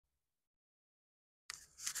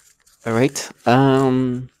All right.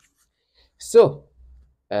 So,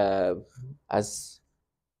 uh, as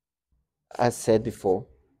said before,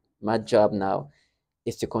 my job now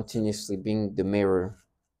is to continuously being the mirror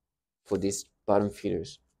for these bottom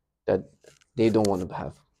feeders that they don't want to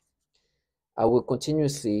have. I will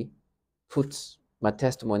continuously put my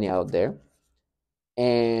testimony out there,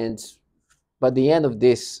 and by the end of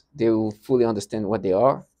this, they will fully understand what they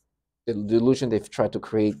are. The delusion they've tried to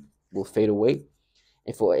create will fade away,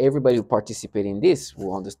 and for everybody who participated in this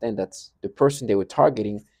will understand that the person they were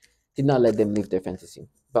targeting did not let them live their fantasy.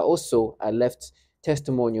 But also, I left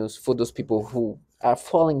testimonials for those people who are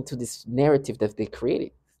falling into this narrative that they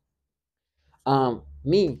created.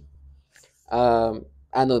 Me,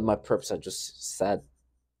 I know my perps are just sad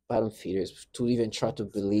bottom feeders to even try to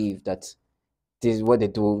believe that this what they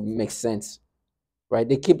do makes sense, right?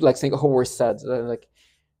 They keep like saying, "Oh, we're sad." So I'm like,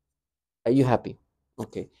 are you happy?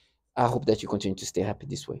 Okay, I hope that you continue to stay happy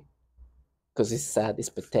this way because it's sad, it's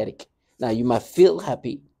pathetic. Now you might feel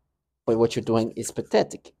happy, but what you're doing is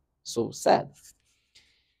pathetic, so sad.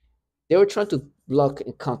 They were trying to block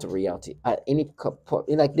and counter reality at any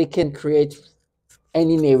like they can create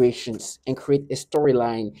any narrations and create a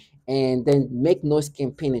storyline and then make noise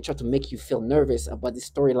campaign and try to make you feel nervous about the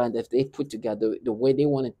storyline that they put together the way they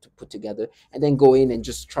wanted to put together, and then go in and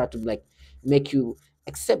just try to like make you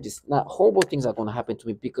accept this. Now horrible things are going to happen to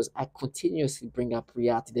me because I continuously bring up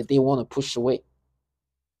reality that they want to push away.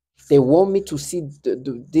 They want me to see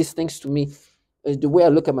these things to me, the way I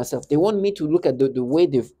look at myself. They want me to look at the way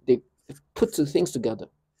they put two things together.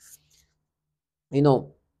 You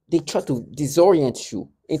know, they try to disorient you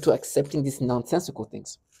into accepting these nonsensical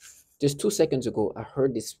things. Just 2 seconds ago, I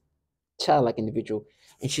heard this childlike individual,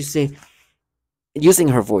 and she said, using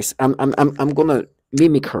her voice, I'm gonna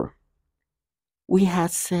mimic her. We had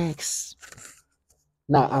sex.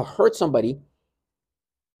 Now I heard somebody,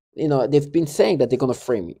 they've been saying that they're gonna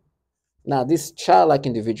frame me. Now this childlike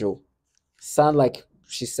individual sound like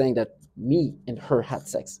she's saying that me and her had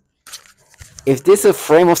sex. If this is a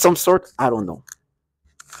frame of some sort, I don't know.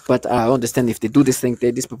 But I understand if they do this thing,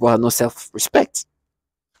 these people have no self-respect.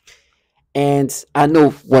 And I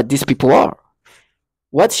know what these people are.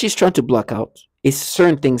 What she's trying to block out is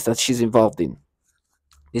certain things that she's involved in.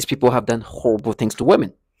 These people have done horrible things to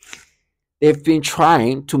women. They've been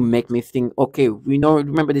trying to make me think, okay, we know,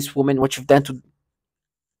 remember this woman, what you've done to,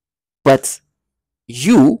 but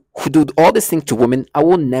you who do all these things to women, I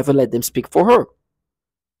will never let them speak for her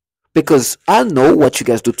because I know what you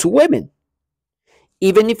guys do to women.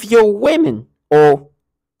 Even if you're women or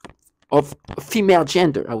of female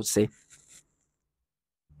gender, I would say,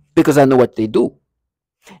 because I know what they do.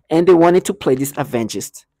 And they wanted to play this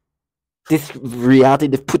Avengist, this reality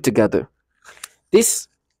they've put together. This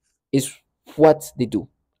is what they do.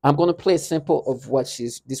 I'm gonna play a sample of what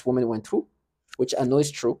this woman went through, which I know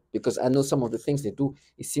is true because I know some of the things they do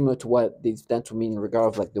is similar to what they've done to me in regard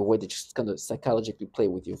of like the way they just kind of psychologically play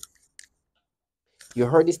with you. You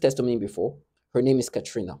heard this testimony before. Her name is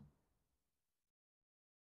Katrina,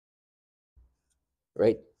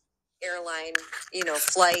 right? Airline,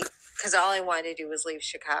 flight, because all I wanted to do was leave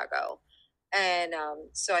Chicago. And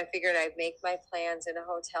so I figured I'd make my plans in a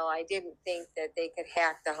hotel. I didn't think that they could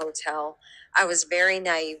hack the hotel. I was very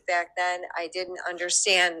naive back then. I didn't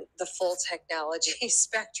understand the full technology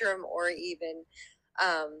spectrum or even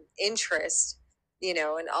interest,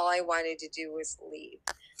 and all I wanted to do was leave.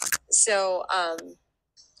 So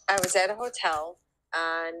I was at a hotel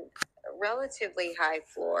on a relatively high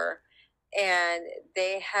floor, and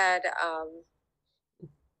they had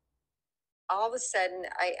all of a sudden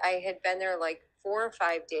I had been there like 4 or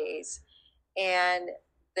 5 days, and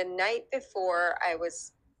the night before I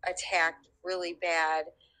was attacked really bad.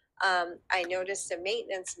 I noticed a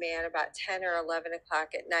maintenance man about 10 or 11 o'clock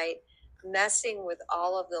at night messing with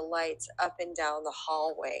all of the lights up and down the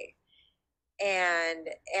hallway. And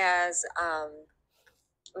as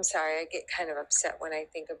I'm sorry, I get kind of upset when I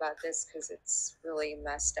think about this because it's really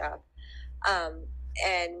messed up. Um,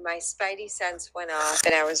 and my spidey sense went off,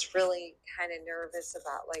 and I was really kind of nervous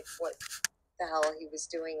about like what the hell he was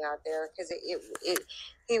doing out there because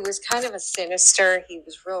he was kind of a sinister. He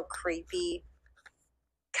was real creepy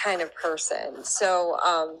kind of person. So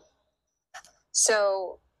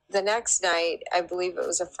the next night, I believe it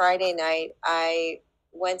was a Friday night, I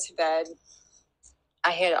went to bed.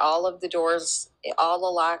 I had all of the doors, all the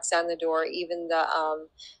locks on the door, even the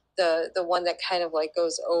one that kind of like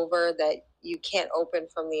goes over that you can't open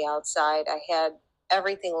from the outside. I had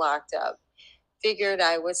everything locked up. Figured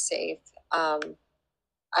I was safe.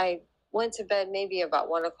 I went to bed maybe about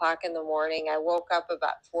 1 o'clock in the morning. I woke up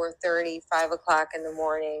about 4:30, 5 o'clock in the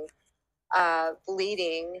morning,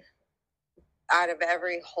 bleeding. out of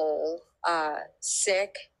every hole.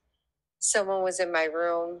 Sick. Someone was in my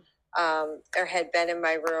room, or had been in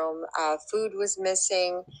my room. Food was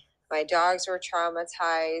missing. My dogs were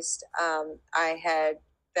traumatized. I had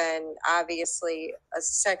been obviously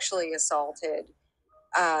sexually assaulted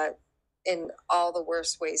uh, in all the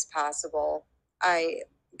worst ways possible. I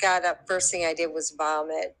got up, first thing I did was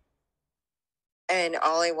vomit. And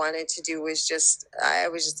all I wanted to do was I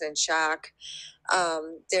was just in shock.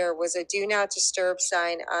 There was a do not disturb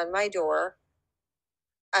sign on my door,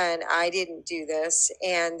 and I didn't do this.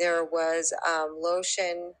 And there was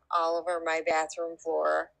lotion all over my bathroom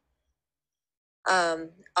floor.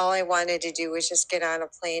 All I wanted to do was just get on a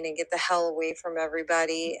plane and get the hell away from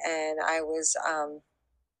everybody. And I was,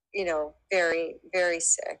 very, very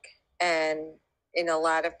sick and in a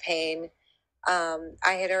lot of pain. I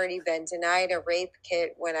had already been denied a rape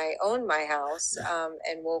kit when I owned my house,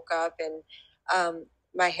 and woke up, and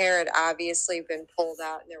my hair had obviously been pulled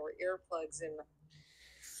out and there were earplugs in my.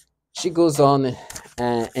 She goes on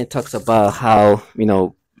and talks about how,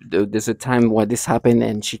 there's a time when this happened,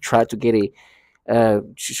 and she tried to get a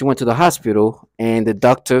she went to the hospital, and the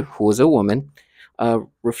doctor, who was a woman,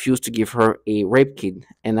 refused to give her a rape kit,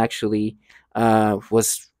 and actually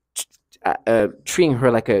was treating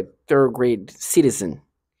her like a third grade citizen.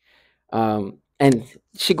 And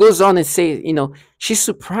she goes on and say, she's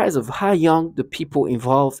surprised of how young the people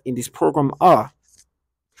involved in this program are.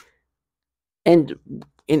 And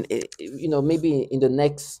maybe in the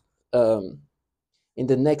next I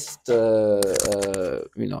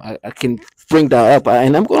can bring that up,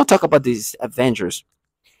 and I'm going to talk about these Avengers.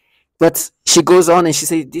 But she goes on and she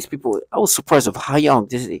said, these people, I was surprised of how young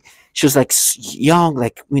this is. She was like young,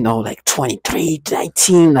 like, like 23,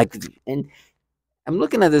 19, like. And I'm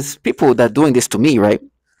looking at these people that are doing this to me, right?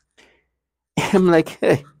 I'm like,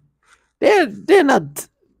 hey, they're not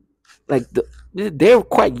like they're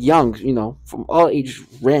quite young, from all age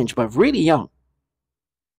range, but really young.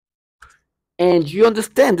 And you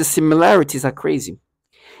understand the similarities are crazy.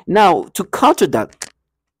 Now, to counter that,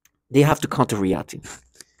 they have to counter reality.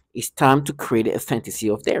 It's time to create a fantasy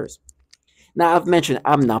of theirs. Now, I've mentioned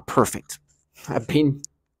I'm not perfect. I've been,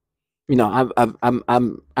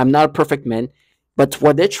 I'm not a perfect man, but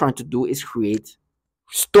what they're trying to do is create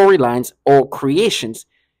storylines or creations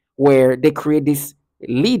where they create this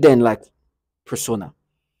lead-in like persona.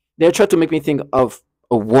 They're trying to make me think of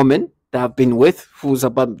a woman that I've been with who's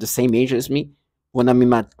about the same age as me when I'm in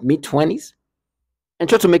my mid 20s, and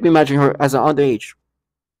try to make me imagine her as an underage.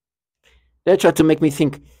 They try to make me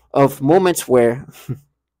think of moments where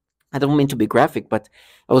I don't mean to be graphic, but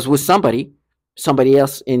I was with somebody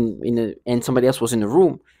else and somebody else was in the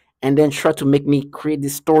room, and then try to make me create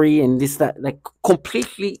this story and this that, like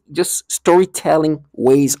completely just storytelling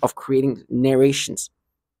ways of creating narrations.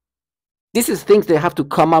 This is things they have to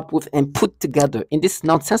come up with and put together in these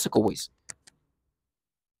nonsensical ways.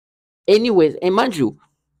 Anyways, and mind you,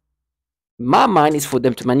 my mind is for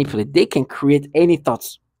them to manipulate. They can create any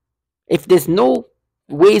thoughts. If there's no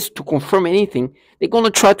ways to confirm anything, they're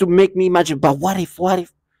gonna try to make me imagine. But what if,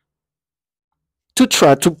 to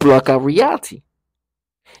try to block out reality?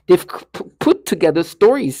 They've put together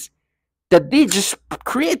stories that they just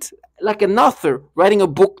create like an author writing a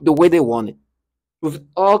book the way they want it, with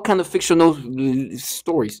all kind of fictional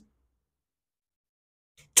stories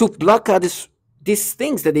to block out these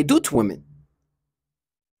things that they do to women.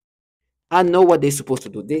 I know what they're supposed to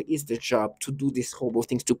do. It's their job to do these horrible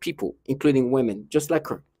things to people, including women, just like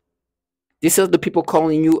her. These are the people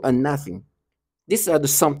calling you a nothing. These are the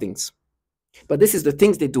somethings. But this is the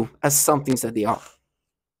things they do as somethings that they are.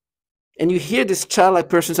 And you hear this childlike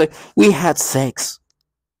person say, we had sex.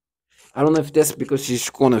 I don't know if that's because she's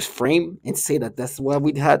going to frame and say that that's what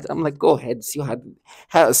we had. I'm like, go ahead. You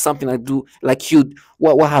had something I do like you.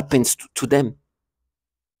 What happens to them?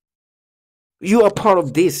 You are part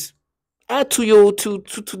of this. Add to your to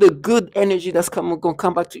the good energy that's gonna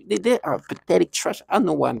come back to you. They are pathetic trash. I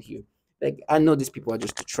know why I'm here. Like I know these people are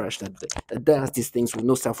just the trash that does these things with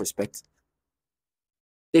no self-respect.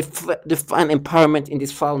 They find empowerment in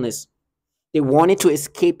this foulness. They wanted to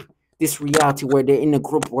escape this reality where they're in a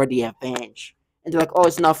group where they avenge. And they're like, oh,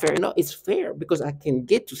 it's not fair. No, it's fair because I can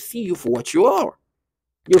get to see you for what you are.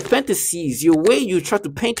 Your fantasies, your way you try to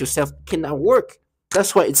paint yourself cannot work.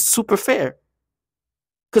 That's why it's super fair.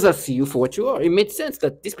 Because I see you for what you are. It made sense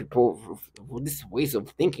that these people, these ways of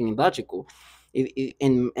thinking and logical,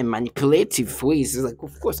 and manipulative ways, is like,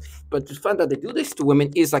 of course. But to find out they do this to women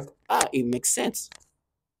is like, it makes sense.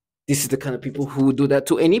 This is the kind of people who would do that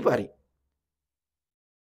to anybody.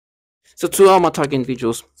 So to all my target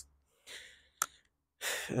individuals,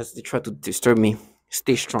 as they try to disturb me,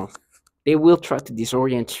 stay strong. They will try to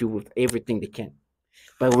disorient you with everything they can.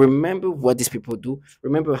 But remember what these people do.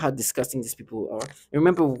 Remember how disgusting these people are.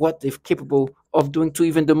 Remember what they're capable of doing to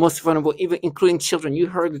even the most vulnerable, even including children. You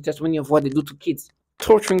heard the testimony of what they do to kids,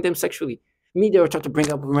 torturing them sexually. Me, they were trying to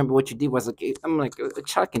bring up, remember what you did was like, I'm like, a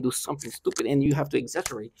child can do something stupid and you have to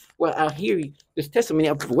exaggerate. Well, I hear you, there's testimony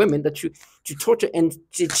of women that you torture and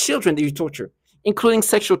the children that you torture, including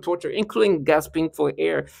sexual torture, including gasping for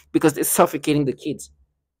air because they're suffocating the kids.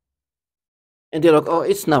 And they're like, oh,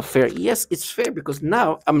 it's not fair. Yes, it's fair because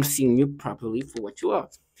now I'm seeing you properly for what you are.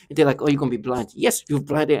 And they're like, oh, you're going to be blind. Yes, you're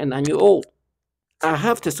blinded and you're old. I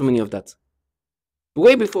have testimony of that.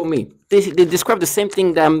 Way before me. They describe the same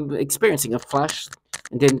thing that I'm experiencing, a flash.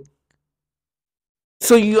 And then,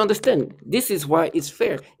 so you understand, this is why it's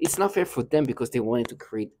fair. It's not fair for them because they wanted to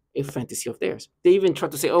create a fantasy of theirs. They even try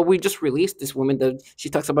to say, oh, we just released this woman that she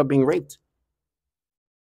talks about being raped.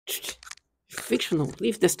 Fictional.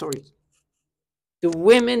 Leave the story. The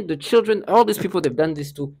women, the children, all these people they've done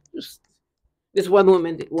this to. This one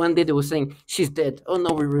woman, one day they were saying she's dead. Oh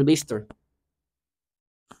no, we released her.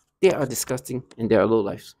 They are disgusting and they are low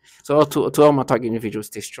lives. So to all my target individuals,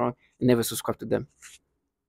 stay strong and never subscribe to them.